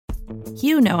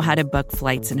You know how to book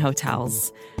flights and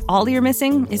hotels. All you're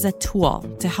missing is a tool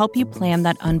to help you plan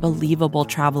that unbelievable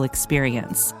travel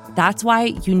experience. That's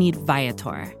why you need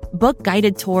Viator. Book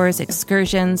guided tours,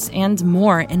 excursions, and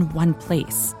more in one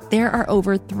place. There are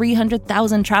over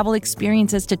 300,000 travel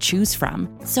experiences to choose from,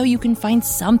 so you can find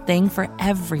something for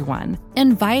everyone.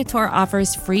 And Viator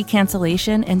offers free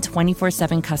cancellation and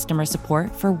 24/7 customer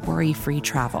support for worry-free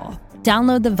travel.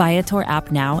 Download the Viator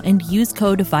app now and use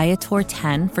code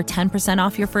Viator10 for 10%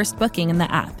 off your first booking in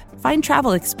the app. Find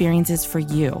travel experiences for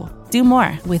you. Do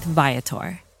more with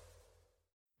Viator.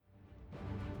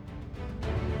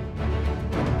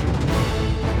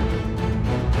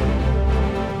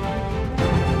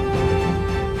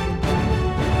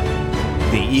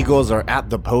 The Eagles are at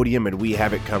the Podium, and we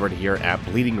have it covered here at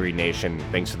Bleeding Green Nation,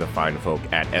 thanks to the fine folk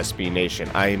at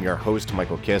SBNation. I am your host,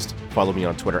 Michael Kist. Follow me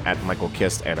on Twitter at Michael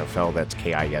Kist NFL, that's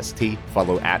Kist.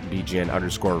 Follow at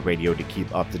BGN_radio to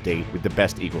keep up to date with the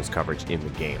best Eagles coverage in the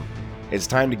game. It's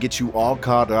time to get you all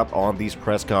caught up on these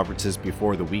press conferences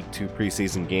before the Week 2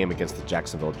 preseason game against the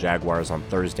Jacksonville Jaguars on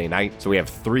Thursday night. So we have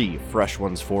 3 fresh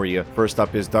ones for you. First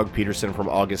up is Doug Pederson from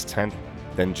August 10th,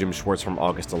 then Jim Schwartz from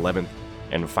August 11th,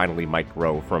 and finally Mike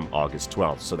Groh from August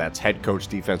 12th. So that's head coach,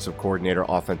 defensive coordinator,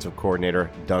 offensive coordinator,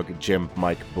 Doug, Jim,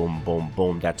 Mike, boom, boom,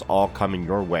 boom. That's all coming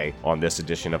your way on this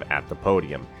edition of At the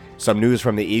Podium. Some news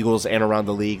from the Eagles and around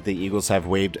the league. The Eagles have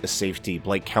waived a safety,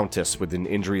 Blake Countess, with an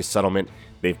injury settlement.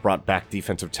 They've brought back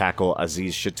defensive tackle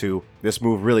Aziz Shitu. This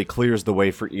move really clears the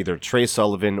way for either Trey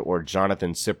Sullivan or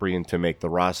Jonathan Cyprien to make the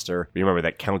roster. Remember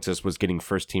that Countess was getting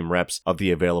first-team reps of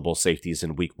the available safeties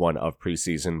in Week 1 of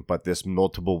preseason, but this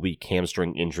multiple-week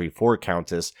hamstring injury for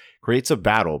Countess creates a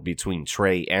battle between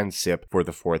Trey and Sip for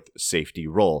the 4th safety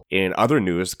role. In other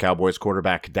news, Cowboys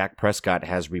quarterback Dak Prescott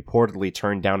has reportedly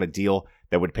turned down a deal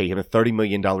that would pay him $30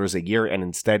 million a year and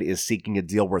instead is seeking a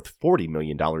deal worth $40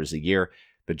 million a year.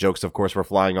 The jokes, of course, were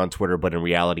flying on Twitter, but in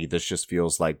reality, this just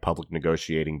feels like public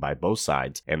negotiating by both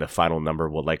sides, and the final number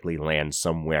will likely land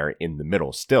somewhere in the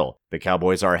middle. Still, the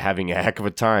Cowboys are having a heck of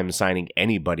a time signing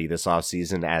anybody this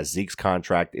offseason, as Zeke's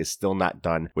contract is still not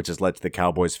done, which has led to the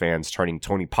Cowboys fans turning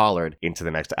Tony Pollard into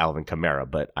the next Alvin Kamara,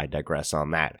 but I digress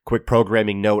on that. Quick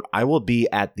programming note, I will be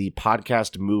at the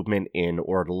podcast movement in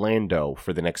Orlando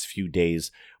for the next few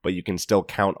days, but you can still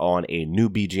count on a new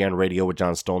BGN radio with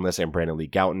John Stolness and Brandon Lee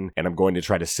Gouton, and I'm going to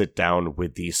try to sit down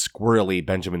with the squirrely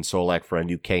Benjamin Solak for a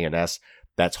new KNS.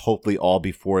 That's hopefully all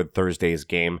before Thursday's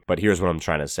game, but here's what I'm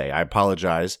trying to say. I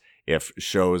apologize if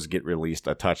shows get released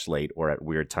a touch late or at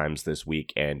weird times this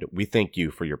week, and we thank you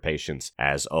for your patience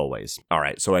as always. All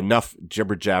right, so enough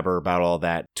jibber jabber about all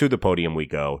that. To the podium we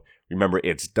go. Remember,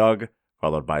 it's Doug,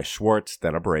 followed by Schwartz,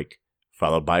 then a break,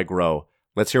 followed by Groh.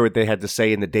 Let's hear what they had to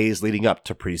say in the days leading up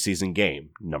to preseason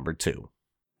game number 2.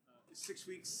 6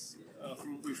 weeks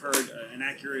from what we've heard, an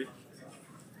accurate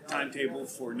timetable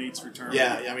for Nate's return.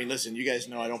 Yeah, I mean, listen, you guys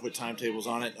know I don't put timetables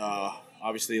on it.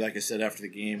 Obviously, like I said after the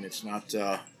game, it's not,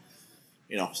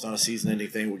 it's not a season-ending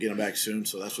thing. We'll get him back soon,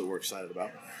 so that's what we're excited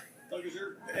about. Doug, is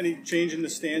there any change in the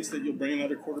stance that you'll bring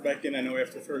another quarterback in? I know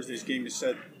after Thursday's game you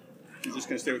said you're just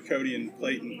going to stay with Cody and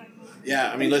Clayton.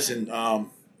 Yeah, I mean, listen,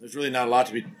 there's really not a lot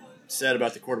to be said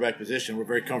about the quarterback position. We're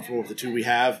very comfortable with the 2 we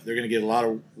have. They're going to get a lot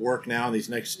of work now in these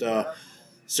next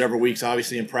several weeks,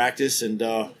 obviously, in practice. And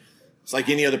it's like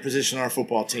any other position on our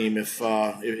football team.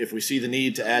 If we see the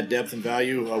need to add depth and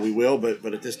value, we will.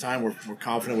 But at this time, we're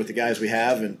confident with the guys we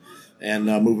have and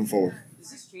moving forward.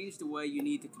 Does this change the way you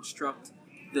need to construct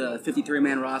the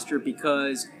 53-man roster?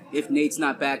 Because if Nate's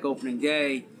not back opening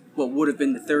day, what would have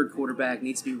been the third quarterback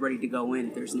needs to be ready to go in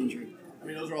if there's an injury. I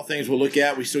mean, those are all things we'll look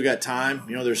at. We still got time.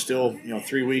 There's still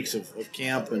 3 weeks of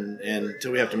camp and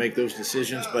until we have to make those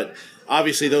decisions. But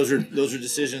obviously, those are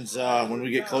decisions when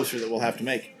we get closer that we'll have to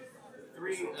make.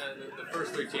 The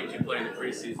first 3 teams you play in the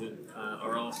preseason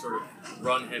are all sort of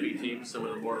run-heavy teams. Some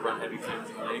of the more run-heavy teams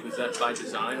in the league. Was that by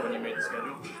design when you made the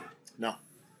schedule? No.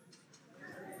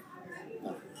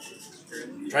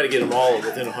 Try to get them all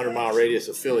within a 100-mile radius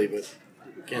of Philly, but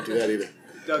we can't do that either.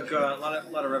 Doug, a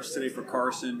lot of reps today for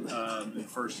Carson in the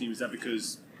first team. Is that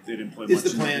because they didn't play It's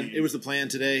much? the plan. It was the plan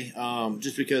today,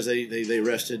 just because they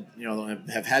rested,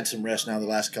 have had some rest now the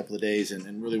last couple of days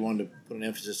and really wanted to put an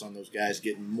emphasis on those guys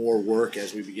getting more work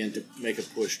as we begin to make a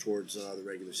push towards the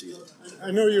regular season. I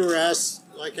know you were asked,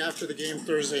 after the game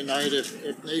Thursday night,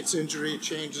 if Nate's injury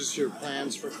changes your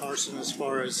plans for Carson as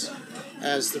far as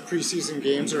the preseason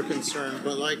games are concerned,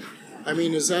 but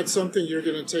is that something you're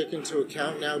going to take into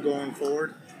account now going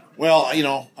forward? Well,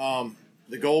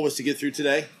 the goal was to get through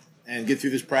today and get through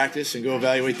this practice and go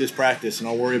evaluate this practice, and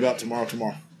I'll worry about tomorrow.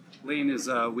 Lane is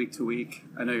week to week.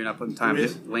 I know you're not putting time in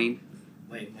it. Lane.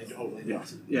 Lane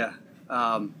Johnson. Yeah.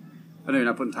 I know you're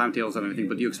not putting timetables on anything,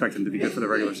 but do you expect him to be good for the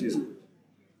regular season?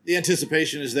 The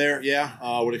anticipation is there, yeah.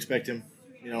 I would expect him.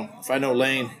 If I know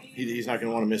Lane, he's not going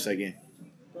to want to miss that game.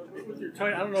 With your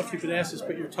I don't know if you could ask this,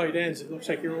 but your tight ends, it looks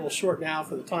like you're a little short now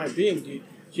for the time being. Do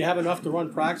you have enough to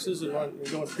run practices and go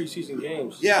in preseason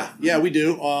games? Yeah, we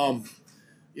do.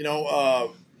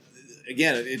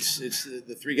 Again, it's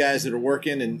the three guys that are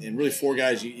working, and really four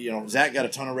guys. Zach got a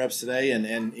ton of reps today,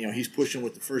 and he's pushing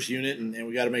with the first unit, and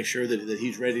we got to make sure that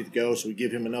he's ready to go. So we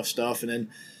give him enough stuff, and then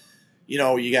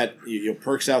you got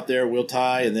Perks out there, Will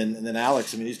Ty, and then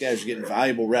Alex. I mean, these guys are getting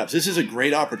valuable reps. This is a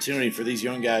great opportunity for these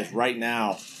young guys right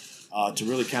now to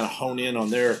really kind of hone in on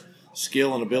their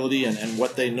skill and ability and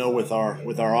what they know with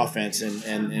our offense,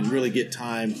 and really get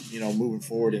time moving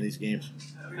forward in these games.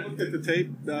 We looked at the tape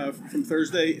from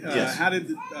Thursday. Yes. How did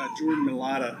Jordan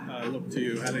Mailata look to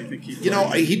you? How do you think he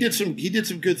played? He did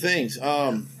some good things.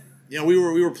 We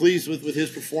were pleased with his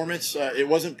performance. It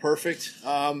wasn't perfect.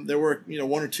 There were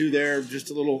one or two there, just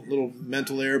a little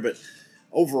mental error, but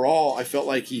overall, I felt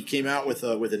like he came out with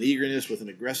an eagerness, with an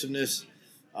aggressiveness,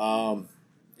 and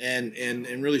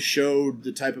really showed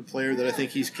the type of player that I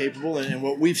think he's capable and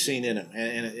what we've seen in him,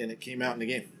 and it came out in the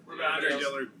game. What about Andre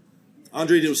Dillard?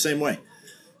 Andre did the same way.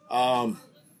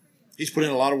 He's put in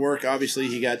a lot of work. Obviously,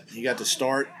 he got to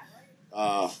start.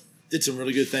 Did some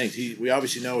really good things. We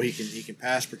obviously know he can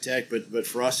pass, protect, but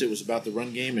for us it was about the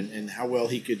run game and how well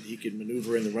he could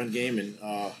maneuver in the run game, and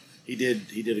he did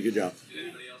a good job. Did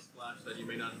anybody else flash that you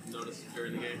may not have noticed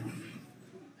during the game?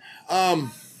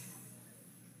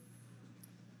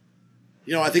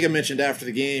 I think I mentioned after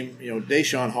the game,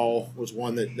 Deshaun Hall was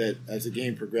one that as the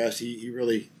game progressed, he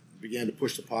really began to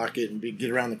push the pocket and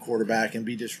get around the quarterback and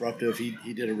be disruptive.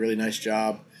 He did a really nice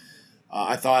job.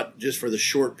 I thought just for the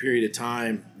short period of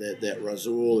time that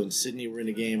Razul and Sidney were in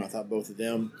the game, I thought both of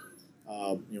them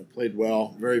played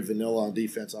well. Very vanilla on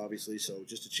defense, obviously, so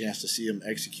just a chance to see them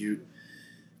execute.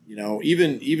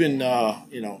 Even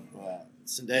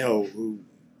Sendejo, who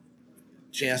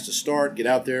chance to start, get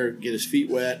out there, get his feet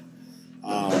wet.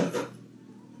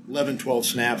 11, 12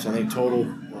 snaps, I think, total.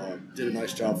 Did a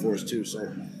nice job for us, too.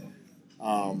 So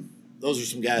those are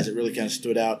some guys that really kind of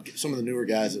stood out. Some of the newer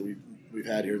guys that we've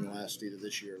had here in the last, either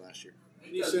this year or last year.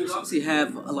 You obviously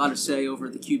have a lot of say over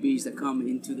the QBs that come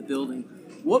into the building.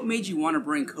 What made you want to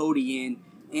bring Cody in,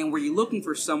 and were you looking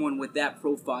for someone with that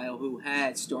profile who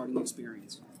had starting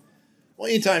experience? Well,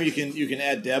 anytime you can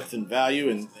add depth and value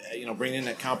and bring in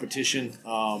that competition,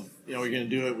 you're going to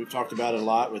do it. We've talked about it a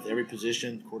lot with every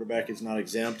position. Quarterback is not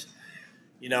exempt.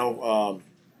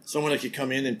 Someone that could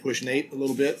come in and push Nate a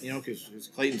little bit, because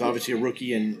Clayton's obviously a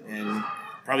rookie and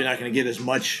probably not going to get as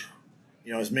much,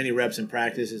 as many reps in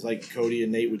practice as like Cody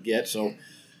and Nate would get. So,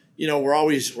 we're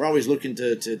always looking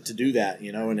to do that,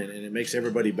 and it makes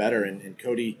everybody better. And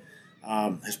Cody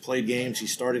has played games. He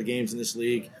started games in this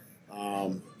league.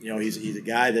 He's a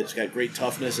guy that's got great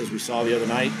toughness, as we saw the other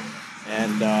night,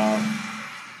 and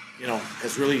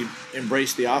has really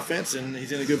embraced the offense, and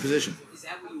he's in a good position. Is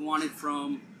that what you wanted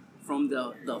from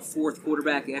the fourth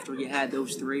quarterback after you had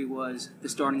those three, was the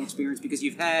starting experience? Because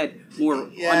you've had more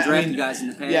undrafted guys in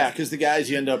the past. Yeah, because the guys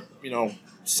you end up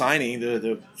signing,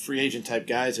 the free agent type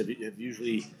guys have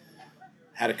usually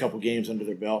had a couple games under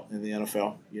their belt in the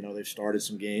NFL. They've started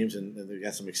some games and they've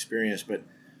got some experience, but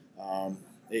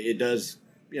it does,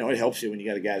 it helps you when you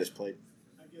got a guy that's played.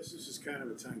 I guess this is kind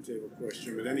of a timetable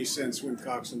question, but any sense when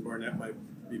Cox and Barnett might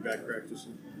be back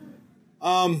practicing?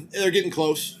 They're getting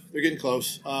close.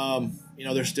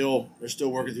 They're still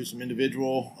working through some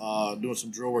individual, doing some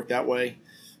drill work that way,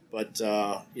 but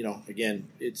again,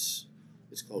 it's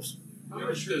close. How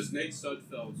much does Nate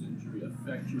Sudfeld's injury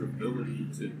affect your ability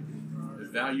to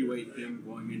evaluate him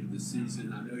going into the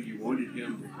season? I know you wanted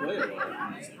him to play a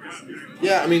lot in this season.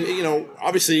 Yeah,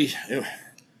 obviously,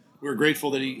 we were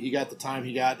grateful that he got the time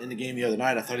he got in the game the other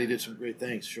night. I thought he did some great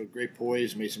things, showed great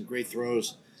poise, made some great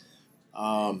throws.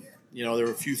 There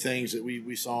were a few things that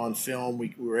we saw on film.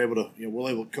 We were able to, we'll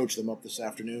able to coach them up this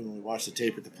afternoon when we watched the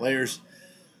tape with the players.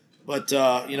 But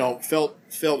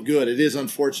felt good. It is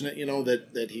unfortunate,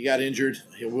 that he got injured.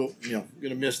 He will, going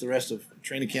to miss the rest of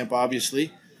training camp,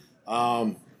 obviously.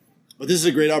 But this is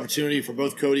a great opportunity for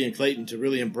both Cody and Clayton to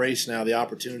really embrace now the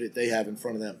opportunity that they have in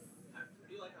front of them.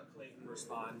 Do you like how Clayton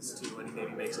responds to when he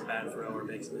maybe makes a bad throw or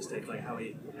makes a mistake, like how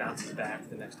he bounces back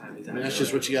the next time he's out? That's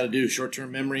just what you got to do.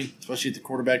 Short-term memory, especially at the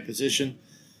quarterback position.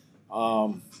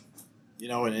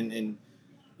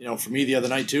 For me the other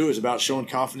night too is about showing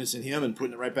confidence in him and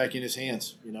putting it right back in his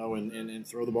hands, and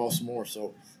throw the ball some more.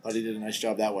 So I thought he did a nice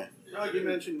job that way. Doug, you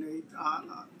mentioned Nate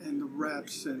and the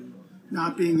reps and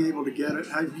not being able to get it.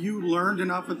 Have you learned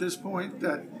enough at this point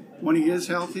that when he is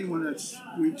healthy, when it's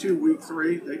week 2, week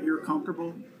 3, that you're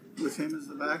comfortable with him as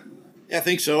the back? Yeah, I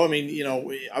think so. I mean,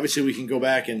 obviously we can go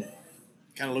back and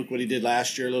kind of look what he did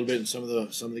last year a little bit in some of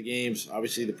the games.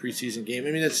 Obviously the preseason game.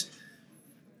 I mean, is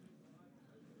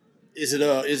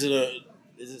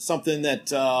it something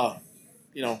that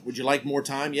would you like more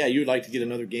time? Yeah, you would like to get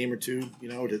another game or two,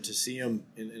 to see him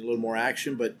in a little more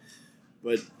action. But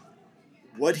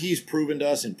what he's proven to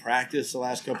us in practice the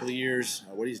last couple of years,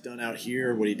 what he's done out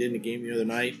here, what he did in the game the other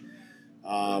night.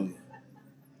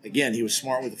 Again, he was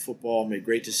smart with the football, made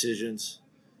great decisions,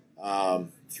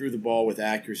 threw the ball with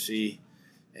accuracy,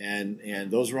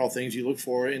 and those are all things you look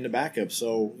for in the backup.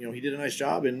 So he did a nice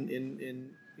job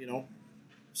in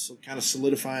kind of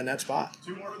solidifying that spot.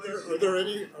 Are there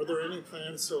any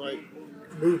plans to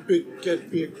get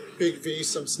big V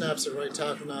some snaps at right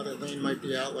tackle now that Lane might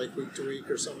be out week to week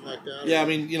or something like that? Yeah, I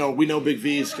mean we know Big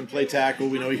V's can play tackle.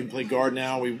 We know he can play guard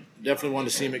now. We definitely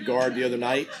wanted to see him at guard the other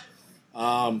night.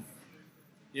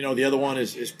 The other one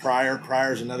is Pryor.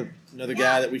 Pryor's another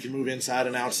guy that we can move inside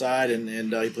and outside, and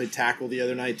he played tackle the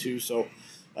other night too. So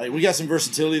we got some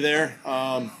versatility there.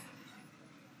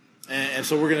 And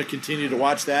so we're going to continue to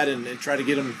watch that and try to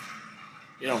get them.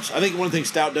 So I think one thing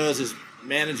Stout does is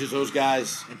manages those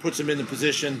guys and puts them in the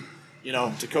position,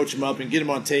 to coach them up and get them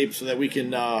on tape so that we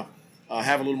can have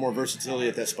a little more versatility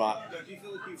at that spot. Do you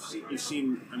feel like you've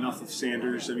seen enough of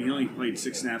Sanders? I mean, he only played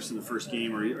 6 snaps in the first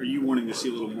game. Or are you wanting to see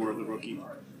a little more of the rookie?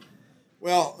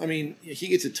 Well, I mean, he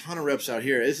gets a ton of reps out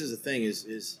here. This is the thing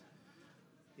is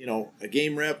a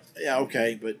game rep, yeah,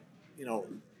 okay, but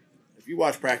if you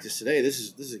watch practice today, this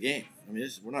is a game. I mean,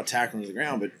 we're not tackling to the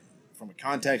ground, but from a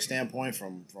contact standpoint,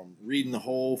 from reading the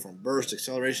hole, from burst,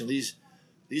 acceleration, these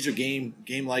are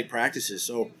game-like practices.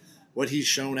 So what he's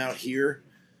shown out here,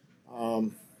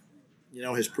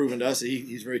 has proven to us that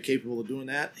he's very capable of doing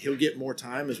that. He'll get more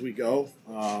time as we go.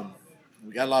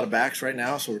 We got a lot of backs right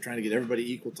now, so we're trying to get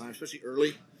everybody equal time, especially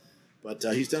early. But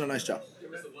he's done a nice job.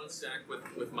 There was the one sack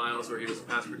with Miles where he was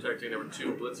pass protecting. There were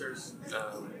 2 blitzers,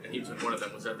 and he took one of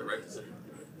them. Was that the right decision?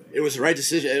 It was the right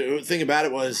decision. The thing about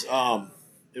it was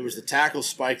the tackle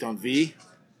spiked on V.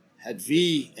 Had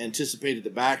V anticipated the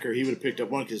backer, he would have picked up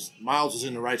one because Miles was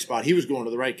in the right spot. He was going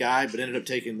to the right guy, but ended up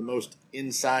taking the most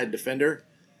inside defender.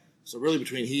 So really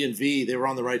between he and V, they were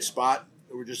on the right spot.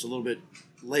 They were just a little bit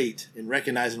late in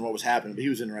recognizing what was happening, but he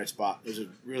was in the right spot. It was a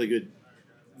really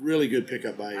good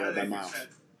pickup by Miles.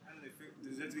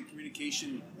 Is that the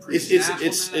communication?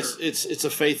 It's a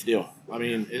faith deal. I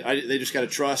mean, they just got to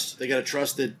trust. They got to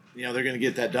trust that they're going to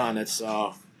get that done. It's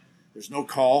there's no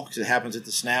call because it happens at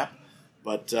the snap.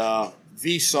 But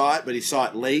V saw it, but he saw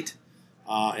it late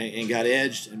and got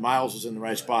edged, and Miles was in the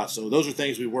right spot. So those are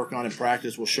things we work on in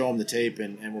practice. We'll show them the tape,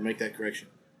 and we'll make that correction.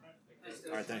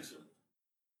 All right, thanks.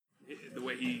 The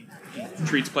way he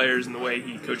treats players and the way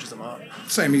he coaches them up.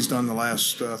 Same he's done the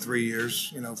last 3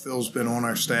 years. Phil's been on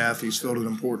our staff. He's filled an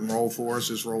important role for us.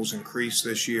 His role's increased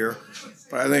this year.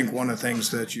 But I think one of the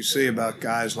things that you see about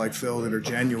guys like Phil that are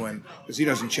genuine is he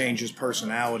doesn't change his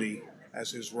personality as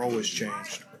his role has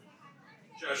changed.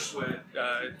 Josh Sweat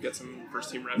got some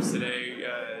first-team reps today.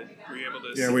 Were you able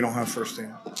to Yeah, we don't have first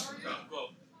team. Well,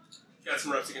 got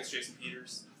some reps against Jason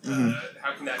Peters. Mm-hmm.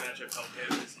 How can that matchup help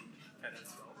him as he kind of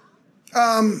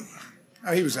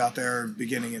he was out there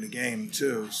beginning of the game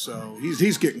too, so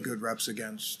he's getting good reps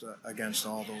against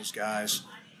all those guys.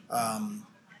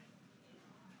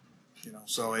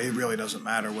 So it really doesn't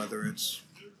matter whether it's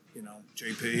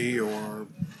JP or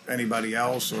anybody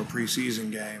else or a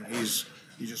preseason game. He's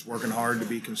just working hard to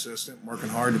be consistent, working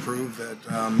hard to prove that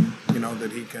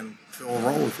that he can fill a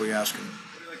role if we ask him. What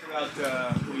do you like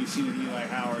about what you've seen in Eli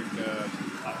Howard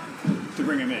to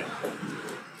bring him in?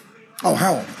 Oh,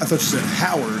 Howell. I thought you said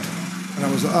Howard. And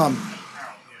I was,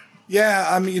 yeah,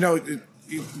 I mean,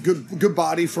 good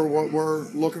body for what we're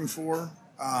looking for.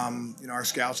 Our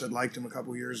scouts had liked him a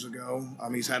couple years ago.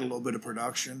 He's had a little bit of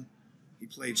production. He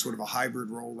played sort of a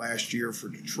hybrid role last year for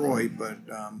Detroit, but,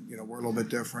 we're a little bit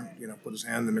different. Put his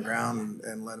hand in the ground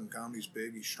and let him come. He's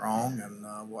big, he's strong, and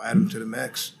we'll add him to the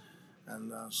mix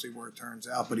and see where it turns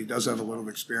out. But he does have a little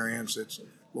experience. It's a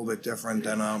little bit different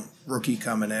than a rookie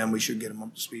coming in. We should get him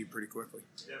up to speed pretty quickly.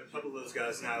 You have a couple of those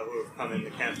guys now who have come into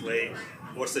camp late.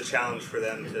 What's the challenge for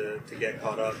them to get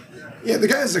caught up? Yeah, the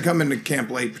guys that come into camp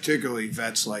late, particularly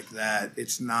vets like that,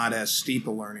 it's not as steep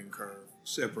a learning curve.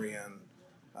 Cyprian,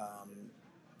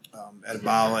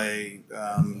 Edbale,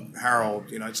 Harold,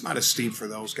 it's not as steep for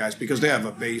those guys because they have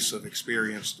a base of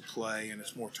experience to play and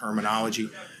it's more terminology.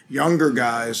 Younger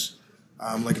guys,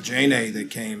 like Jane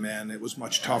that came in, it was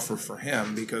much tougher for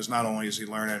him because not only is he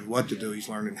learning what to do, he's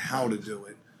learning how to do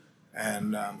it.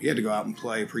 And he had to go out and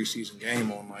play a preseason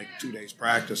game on like 2 days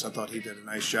practice. I thought he did a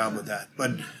nice job with that.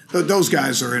 But those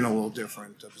guys are in a little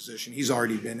different position. He's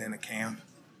already been in a camp.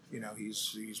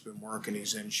 He's been working.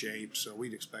 He's in shape. So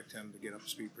we'd expect him to get up to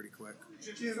speed pretty quick.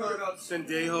 Did you talk about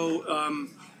Sendejo?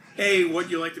 What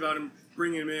you liked about him,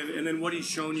 bringing him in, and then what he's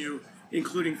shown you,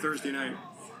 including Thursday night?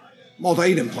 Well,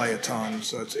 he didn't play a ton,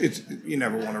 so it's you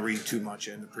never want to read too much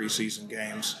into preseason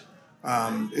games.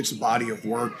 It's a body of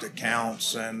work that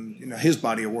counts, and his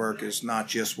body of work is not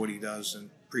just what he does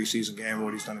in preseason game or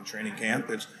what he's done in training camp.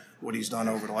 It's what he's done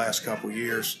over the last couple of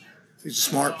years. He's a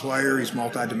smart player. He's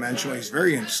multidimensional. He's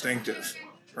very instinctive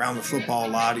around the football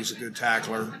a lot. He's a good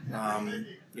tackler. And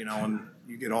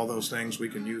you get all those things. We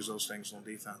can use those things on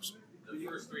defense. The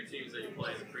first 3 teams that you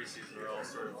play in the preseason are all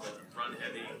sort of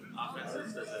run-heavy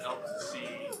offenses. Does it help to see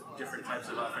different types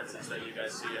of offenses that you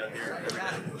guys see out here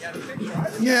every day?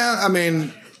 Yeah, I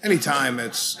mean, anytime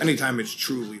it's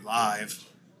truly live,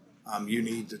 you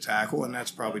need to tackle, and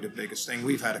that's probably the biggest thing.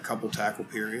 We've had a couple tackle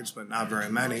periods, but not very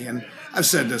many. And I've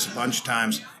said this a bunch of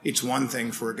times. It's one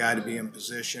thing for a guy to be in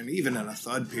position, even in a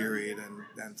thud period,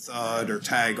 and thud or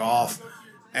tag off,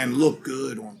 and look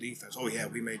good on defense. Oh yeah,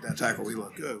 we made that tackle. We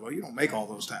look good. Well, you don't make all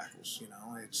those tackles.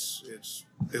 It's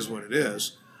is what it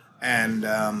is. And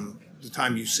the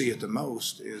time you see it the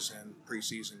most is in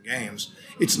preseason games.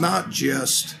 It's not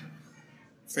just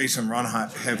facing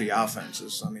run-heavy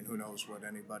offenses. I mean, who knows what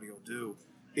anybody will do.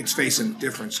 It's facing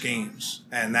different schemes,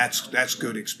 and that's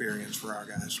good experience for our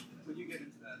guys. When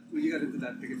you got into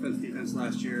that big defense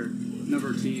last year,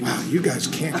 number of teams. Wow, you guys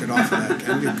can't get off of that,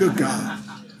 can you? Good God.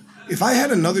 If I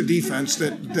had another defense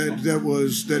that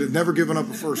had never given up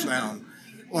a first down,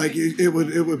 like it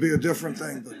would be a different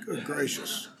thing. But good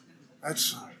gracious, go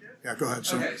ahead,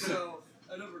 sir. Okay, so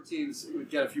a number of teams would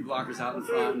get a few blockers out in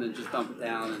front and then just dump it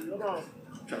down and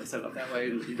try to set it up that way.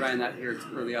 And you ran that here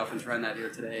early offense, ran that here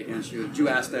today against you. Did you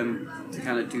ask them to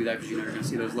kind of do that because you're never going to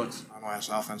see those looks? I don't ask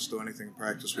offense to do anything in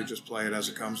practice. We just play it as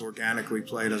it comes organically,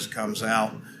 play it as it comes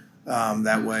out.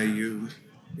 That way you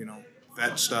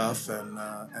vet stuff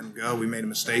and go. We made a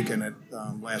mistake in it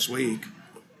last week,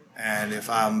 and if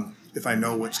I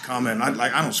know what's coming,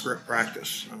 I don't script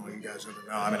practice. I don't know if you guys ever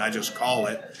know. I mean, I just call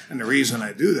it, and the reason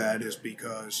I do that is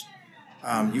because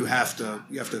you have to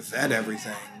vet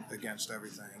everything against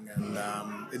everything,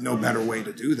 and no better way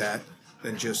to do that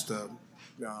than just throw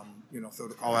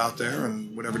the call out there,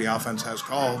 and whatever the offense has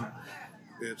called,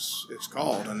 it's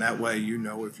called, and that way you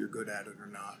know if you're good at it or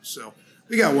not. So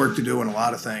we got work to do in a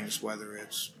lot of things, whether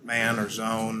it's man or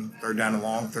zone, third down and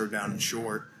long, third down and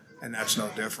short, and that's no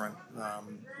different.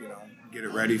 Get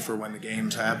it ready for when the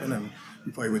games happen, and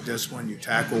you play with discipline, you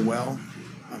tackle well,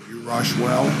 you rush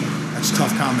well. That's a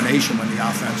tough combination when the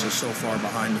offense is so far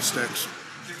behind the sticks.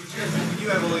 When you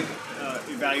have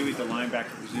to evaluate the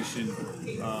linebacker position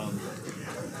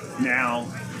now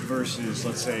versus,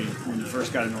 let's say, when you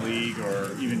first got in the league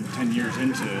or even 10 years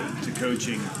into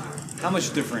coaching, how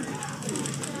much different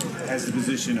has the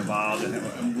position evolved,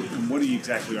 and what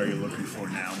exactly are you looking for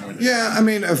now? Yeah, I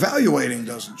mean, evaluating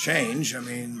doesn't change. I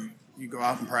mean, you go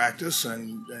out and practice,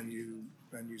 and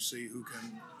you see who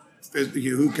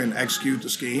can execute the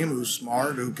scheme, who's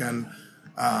smart, who can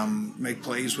make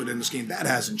plays within the scheme. That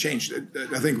hasn't changed.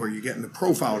 I think where you get in the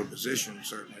profile of the position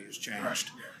certainly has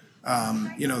changed.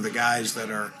 The guys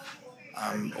that are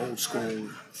old school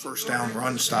first down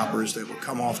run stoppers that would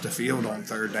come off the field on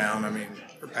third down, I mean,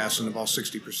 they're passing the ball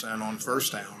 60% on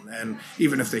first down. And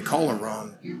even if they call a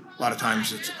run, a lot of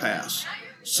times it's a pass.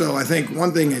 So I think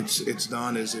one thing it's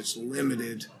done is it's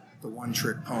limited the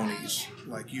one-trick ponies.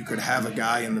 Like you could have a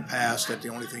guy in the past that the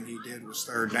only thing he did was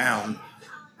third down.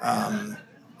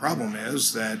 Problem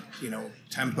is that,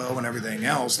 tempo and everything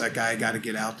else, that guy got to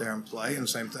get out there and play. And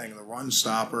same thing, the run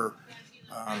stopper,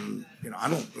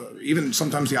 even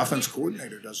sometimes the offense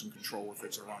coordinator doesn't control if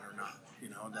it's a run or not.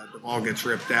 That the ball gets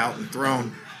ripped out and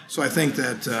thrown. So I think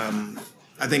that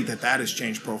that has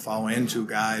changed profile into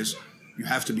guys. You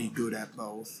have to be good at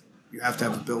both. You have to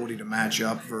have ability to match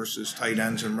up versus tight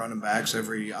ends and running backs.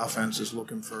 Every offense is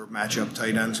looking for matchup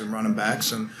tight ends and running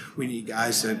backs, and we need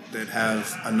guys that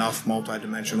have enough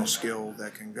multidimensional skill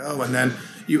that can go. And then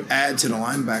you add to the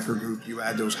linebacker group, you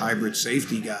add those hybrid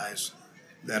safety guys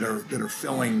that are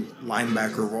filling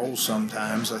linebacker roles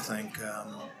sometimes. I think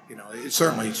it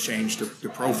certainly has changed the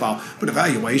profile, but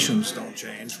evaluations don't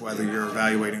change. Whether you're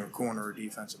evaluating a corner or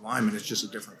defensive lineman, it's just a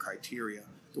different criteria.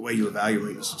 The way you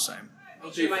evaluate is the same.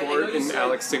 Jay Ford and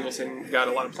Alex Singleton got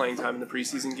a lot of playing time in the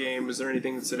preseason game. Was there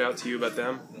anything that stood out to you about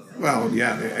them? Well,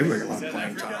 yeah, everybody got a lot of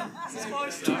playing time.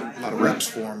 A lot of reps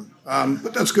for them.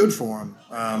 But that's good for them.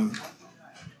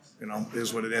 It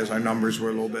is what it is. Our numbers were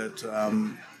a little bit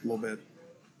little bit,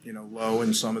 low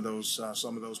in some of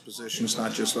those positions.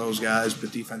 Not just those guys,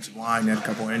 but defensive line had a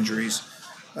couple injuries.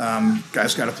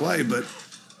 Guys got to play, but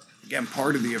again,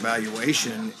 part of the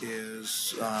evaluation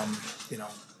is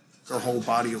their whole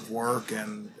body of work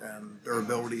and their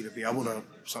ability to be able to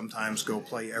sometimes go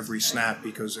play every snap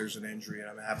because there's an injury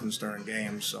and it happens during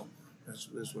games. So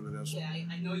that's what it is. Yeah,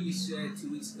 I know you said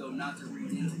 2 weeks ago not to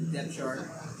read into the depth chart,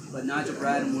 but Nigel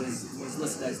Bradham was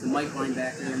listed as the Mike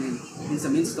linebacker, and in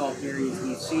some install periods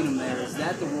we've seen him there. Is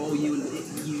that the role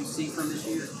you see from this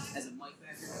year as a Mike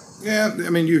backer? Yeah, I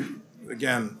mean,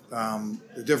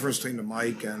 the difference between the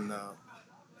Mike and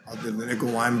the nickel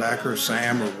linebacker,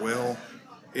 Sam or Will,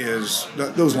 is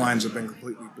those lines have been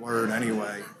completely blurred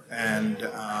anyway, and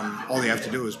all you have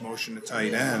to do is motion the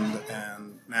tight end,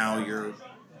 and now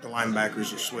the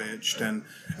linebackers are switched and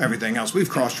everything else. We've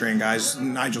cross-trained guys.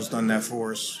 Nigel's done that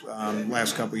for us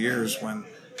last couple of years. When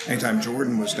anytime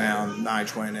Jordan was down,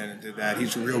 Nigel went in and did that.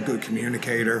 He's a real good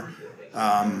communicator.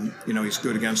 He's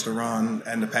good against the run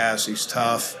and the pass. He's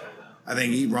tough. I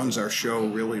think he runs our show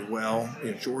really well.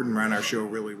 Jordan ran our show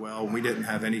really well, and we didn't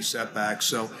have any setbacks.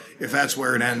 So if that's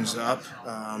where it ends up,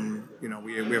 we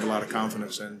have a lot of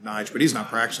confidence in Nigel. But he's not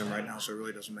practicing right now, so it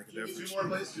really doesn't make a difference.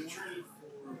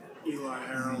 Eli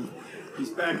Harold.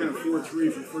 He's back in a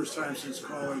 4-3 for the first time since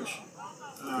college.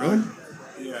 Really?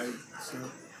 Yeah. So,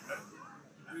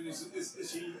 I mean, is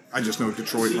he? I just know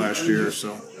Detroit last year,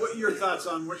 so. What are your thoughts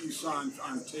on what you saw on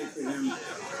tape of him? You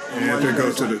have to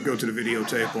go to the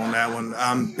videotape on that one.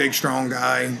 Big, strong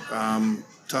guy,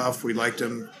 tough. We liked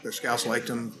him. The scouts liked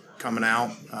him coming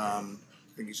out. I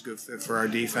think he's a good fit for our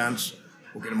defense.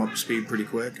 We'll get him up to speed pretty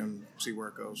quick and see where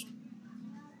it goes.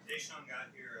 Deshaun got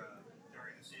here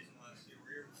during the season last year.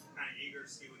 Were you kind of eager to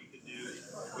see what he could do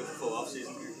with the full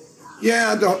offseason here?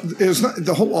 Yeah,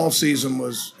 the whole offseason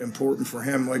was important for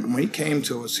him. Like, when he came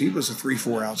to us, he was a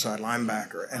 3-4 outside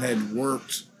linebacker and had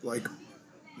worked,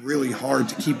 really hard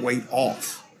to keep weight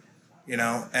off,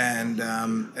 and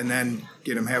then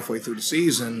get him halfway through the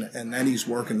season, and then he's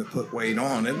working to put weight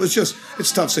on. It's a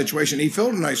tough situation. He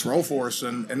filled a nice role for us,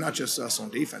 and not just us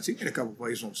on defense. He made a couple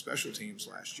plays on special teams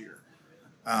last year.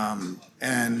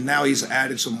 And now he's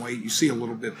added some weight. You see a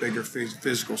little bit bigger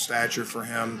physical stature for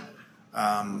him.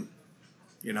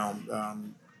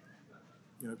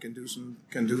 Can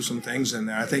do some things in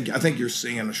there. I think you're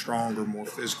seeing a stronger, more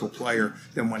physical player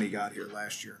than when he got here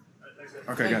last year.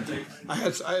 Okay, good. I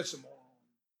had some more.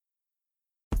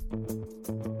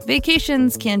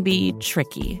 Vacations can be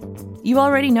tricky. You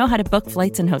already know how to book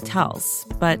flights and hotels,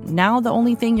 but now the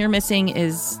only thing you're missing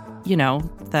is,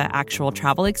 the actual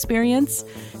travel experience.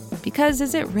 Because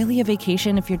is it really a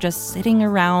vacation if you're just sitting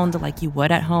around like you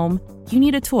would at home? You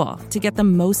need a tool to get the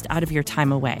most out of your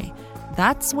time away.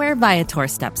 That's where Viator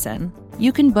steps in.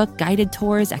 You can book guided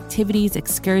tours, activities,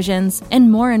 excursions,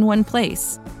 and more in one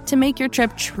place to make your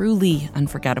trip truly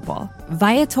unforgettable.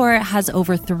 Viator has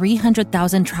over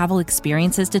 300,000 travel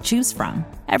experiences to choose from.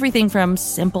 Everything from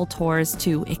simple tours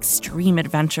to extreme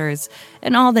adventures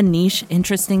and all the niche,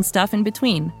 interesting stuff in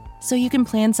between. So you can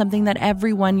plan something that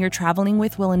everyone you're traveling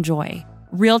with will enjoy.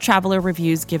 Real traveler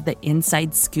reviews give the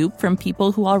inside scoop from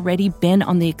people who already been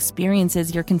on the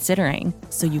experiences you're considering,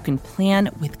 so you can plan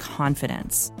with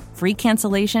confidence. Free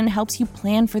cancellation helps you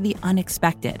plan for the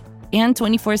unexpected. And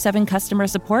 24/7 customer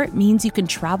support means you can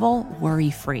travel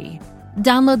worry-free.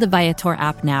 Download the Viator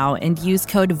app now and use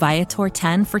code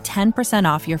Viator10 for 10%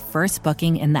 off your first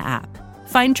booking in the app.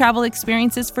 Find travel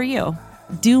experiences for you.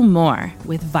 Do more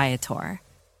with Viator.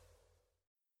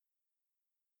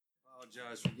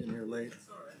 Apologize for getting here late.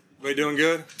 Everybody doing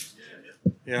good?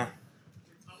 Yeah.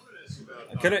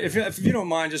 If you don't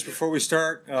mind, just before we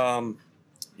start, we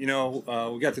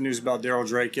got the news about Daryl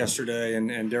Drake yesterday,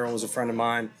 and Daryl was a friend of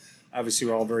mine. Obviously,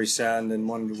 we're all very saddened and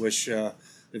wanted to wish the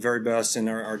very best and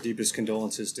our deepest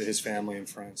condolences to his family and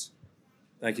friends.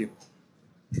 Thank you.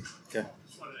 Okay. I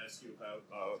just wanted to ask you about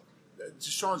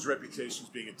Deshaun's reputation as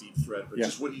being a deep threat, but Yeah.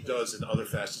 just what he does in other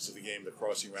facets of the game, the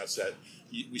crossing routes that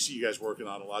we see you guys working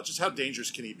on a lot. Just how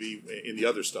dangerous can he be in the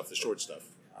other stuff, the short stuff?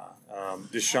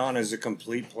 Deshaun is a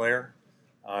complete player.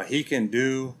 He can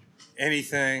do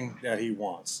anything that he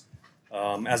wants.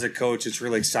 As a coach, it's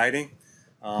really exciting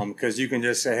because you can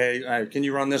just say, hey, can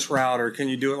you run this route or can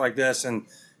you do it like this? And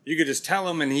you could just tell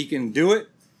him and he can do it.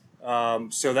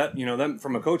 So that, that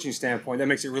from a coaching standpoint, that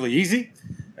makes it really easy.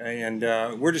 And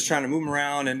we're just trying to move him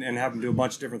around and have him do a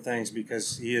bunch of different things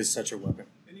because he is such a weapon.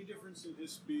 Any difference in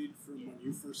his speed from when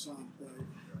you first saw him play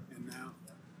and now?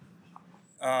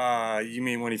 You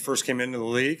mean when he first came into the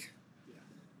league?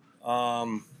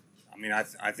 I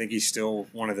think he's still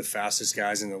one of the fastest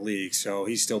guys in the league, so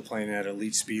he's still playing at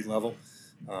elite speed level.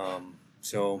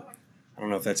 So I don't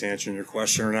know if that's answering your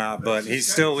question or not, but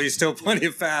he's still plenty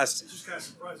of fast. It's just kind of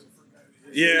surprising for a guy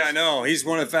of his Yeah, age. I know. He's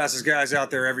one of the fastest guys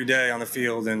out there every day on the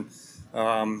field, and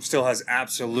still has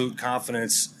absolute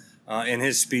confidence in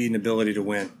his speed and ability to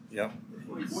win. Yep.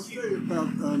 One thing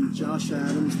about Josh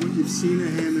Adams, what you've seen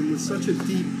of him, and with such a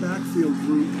deep backfield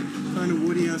group, kind of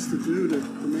what he has to do to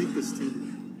make this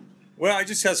team. Well, he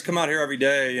just has to come out here every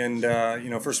day and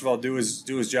first of all do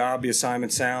his job, be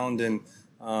assignment sound, and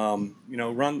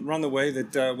run the way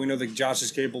that we know that Josh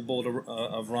is capable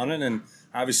of running. And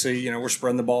obviously, we're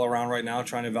spreading the ball around right now,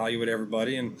 trying to evaluate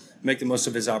everybody and make the most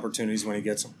of his opportunities when he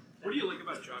gets them. What do you like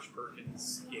about Josh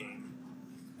Perkins' game?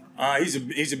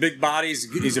 He's a big body.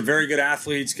 He's a very good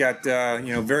athlete. He's got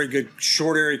very good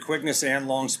short area quickness and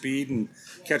long speed and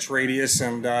catch radius,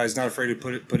 and he's not afraid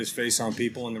to put his face on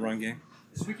people in the run game.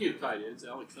 Speaking of tight ends,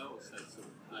 Alex Ellis had some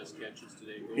nice catches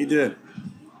today. He did.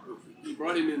 You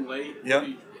brought him in late. Yep.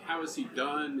 How has he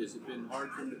done? Has it been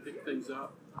hard for him to pick things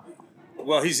up?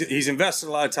 Well, he's invested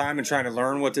a lot of time in trying to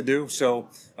learn what to do. So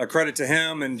a credit to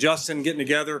him and Justin getting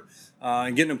together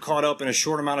and getting him caught up in a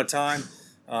short amount of time.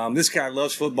 This guy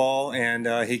loves football,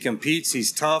 and he competes.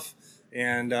 He's tough,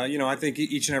 and I think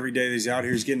each and every day that he's out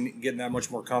here, he's getting that much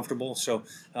more comfortable. So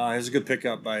it was a good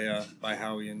pickup by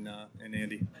Howie and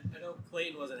Andy. I know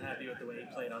Clayton wasn't happy with the way he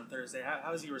played on Thursday.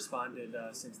 How has he responded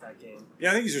since that game?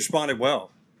 Yeah, I think he's responded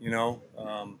well.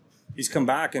 He's come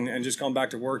back and just gone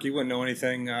back to work. He wouldn't know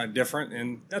anything different,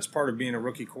 and that's part of being a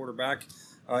rookie quarterback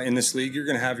in this league. You're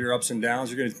going to have your ups and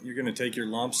downs. You're going to take your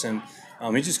lumps, and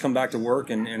he's just come back to work,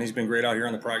 and he's been great out here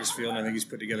on the practice field. And I think he's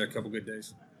put together a couple good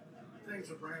days. Things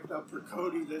have ramped up for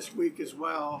Cody this week as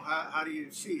well. How do you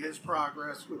see his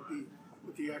progress with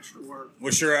the extra work?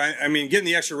 Well, sure. I mean, getting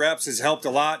the extra reps has helped a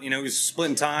lot. He's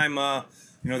splitting time.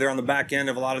 They're on the back end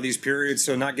of a lot of these periods,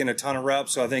 so not getting a ton of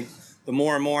reps. So I think the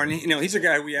more and more, and he's a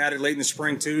guy we added late in the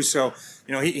spring too. So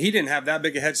he didn't have that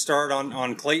big a head start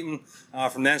on Clayton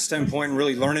from that standpoint, and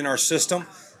really learning our system.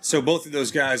 So both of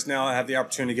those guys now have the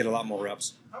opportunity to get a lot more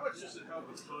reps. How much does it help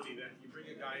with Cody that you bring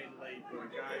a guy in late, or a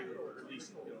guy, or at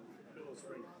least middle of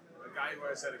spring, a guy who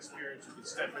has that experience who can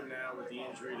step in now with the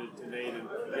injury to Nate and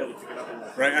be able to pick it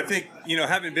up? Right. I think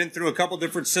having been through a couple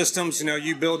different systems,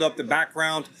 you build up the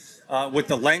background with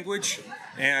the language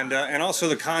and also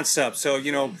the concept. So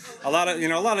a lot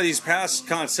of these past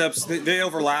concepts they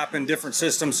overlap in different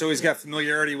systems. So he's got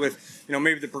familiarity with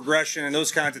maybe the progression and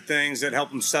those kinds of things that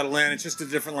help him settle in. It's just a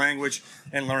different language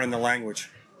and learning the language.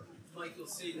 Mike, you'll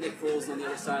see Nick Foles on the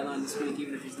other sideline this week,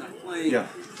 even if he's not playing. Yeah.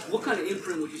 What kind of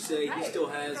imprint would you say he still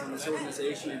has on this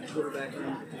organization and quarterback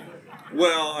room?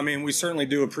 Well, I mean, we certainly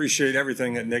do appreciate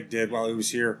everything that Nick did while he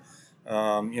was here,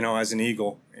 as an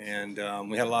Eagle. And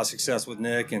we had a lot of success with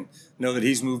Nick, and know that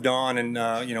he's moved on, and,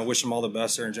 wish him all the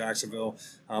best there in Jacksonville.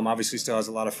 Obviously still has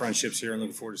a lot of friendships here, and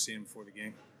looking forward to seeing him before the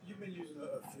game. You've been using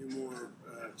a few more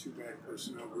two-back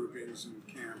personnel groupings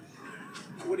in camp.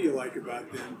 What do you like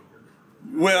about them?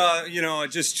 Well,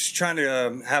 just trying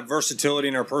to have versatility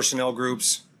in our personnel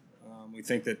groups. We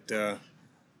think that,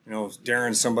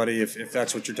 Darren's somebody, if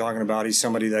that's what you're talking about, he's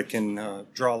somebody that can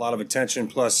draw a lot of attention.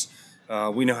 Plus,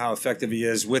 we know how effective he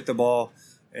is with the ball,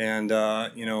 and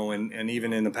and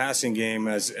even in the passing game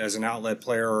as an outlet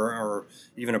player or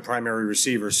even a primary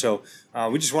receiver. So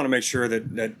we just want to make sure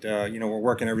that we're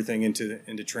working everything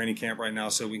into training camp right now,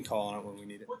 so we can call on it when we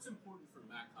need it. What's important for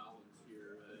Matt Collins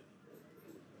here?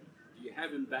 Do you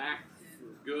have him back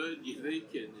for good, you think,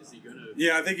 and is he going to?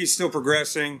 Yeah, I think he's still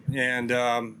progressing, and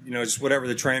just whatever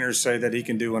the trainers say that he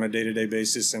can do on a day-to-day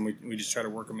basis, and we just try to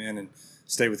work him in and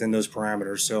stay within those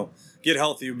parameters. So get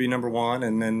healthy would be number one,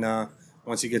 and then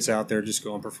once he gets out there, just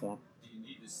go and perform. Do you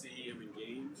need to see him in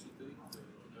games, you think?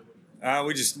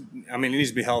 He needs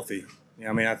to be healthy.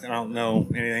 I don't know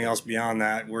anything else beyond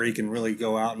that where he can really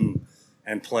go out and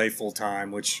play full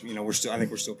time, which I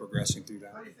think we're still progressing through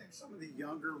that. How do you think some of the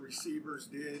younger receivers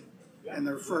did in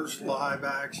their first live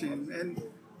action, and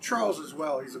Charles as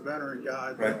well? He's a veteran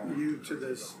guy, but new to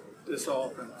this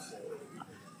offense.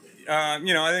 I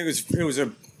think it was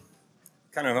a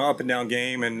kind of an up and down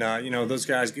game, and those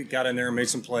guys got in there and made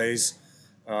some plays.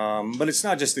 But it's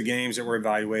not just the games that we're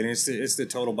evaluating; it's the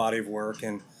total body of work,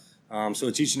 and so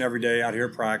it's each and every day out here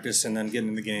at practice, and then getting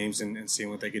in the games and seeing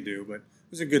what they could do. But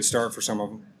it was a good start for some of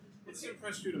them. What's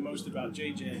impressed you the most about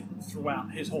JJ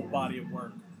throughout his whole body of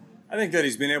work? I think that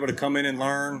he's been able to come in and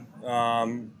learn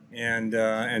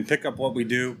and pick up what we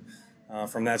do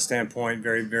from that standpoint.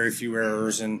 Very, very few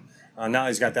errors, and now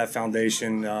he's got that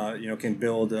foundation. Can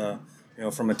build.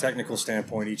 From a technical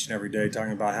standpoint, each and every day,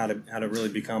 talking about how to really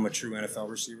become a true NFL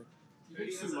receiver. Do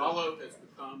you think Sumalo has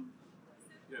become,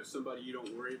 somebody you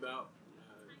don't worry about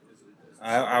as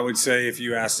I would say if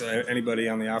you ask anybody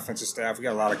on the offensive staff, we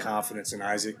got a lot of confidence in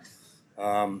Isaac.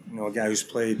 A guy who's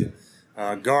played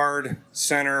guard,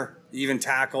 center, even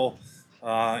tackle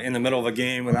in the middle of a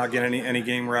game without getting any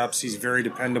game reps. He's very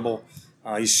dependable.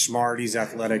 He's smart. He's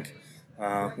athletic.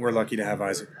 We're lucky to have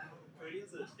Isaac. Cody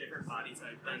has a different body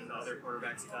type than the other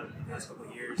quarterbacks he's had in the past couple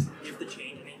of years. Do you have to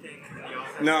change anything in the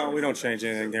offense? No, we don't change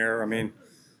anything there. I mean,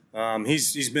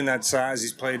 he's been that size.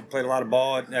 He's played a lot of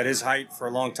ball at his height for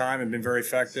a long time and been very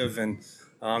effective. And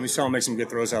you saw him make some good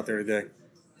throws out there today.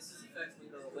 This is effectively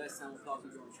the last time we'll talk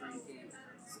during training camp.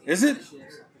 Is it?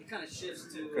 It kind of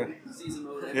shifts to season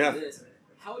mode after this.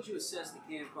 How would you assess the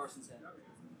camp Carson's had?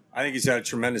 I think he's had a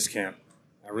tremendous camp.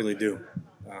 I really do.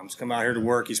 He's come out here to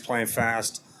work. He's playing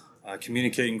fast,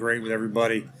 communicating great with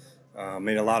everybody.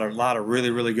 Made a lot of really,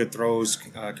 really good throws.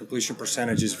 Completion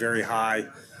percentage is very high.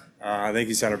 I think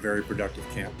he's had a very productive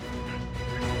camp.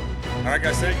 All right,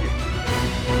 guys, thank you.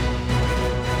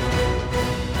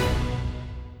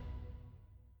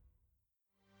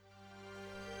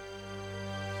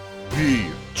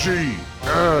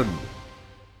 BGN.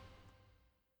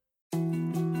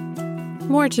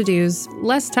 More to-dos,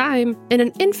 less time, and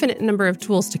an infinite number of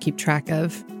tools to keep track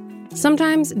of.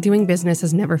 Sometimes doing business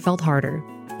has never felt harder,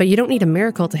 but you don't need a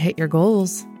miracle to hit your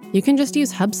goals. You can just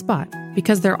use HubSpot,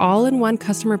 because their all-in-one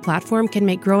customer platform can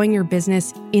make growing your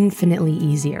business infinitely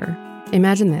easier.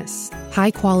 Imagine this: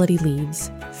 high-quality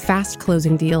leads, fast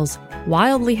closing deals,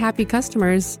 wildly happy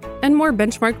customers, and more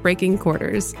benchmark-breaking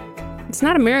quarters. It's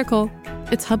not a miracle,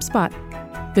 it's HubSpot.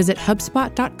 Visit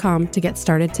HubSpot.com to get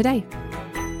started today.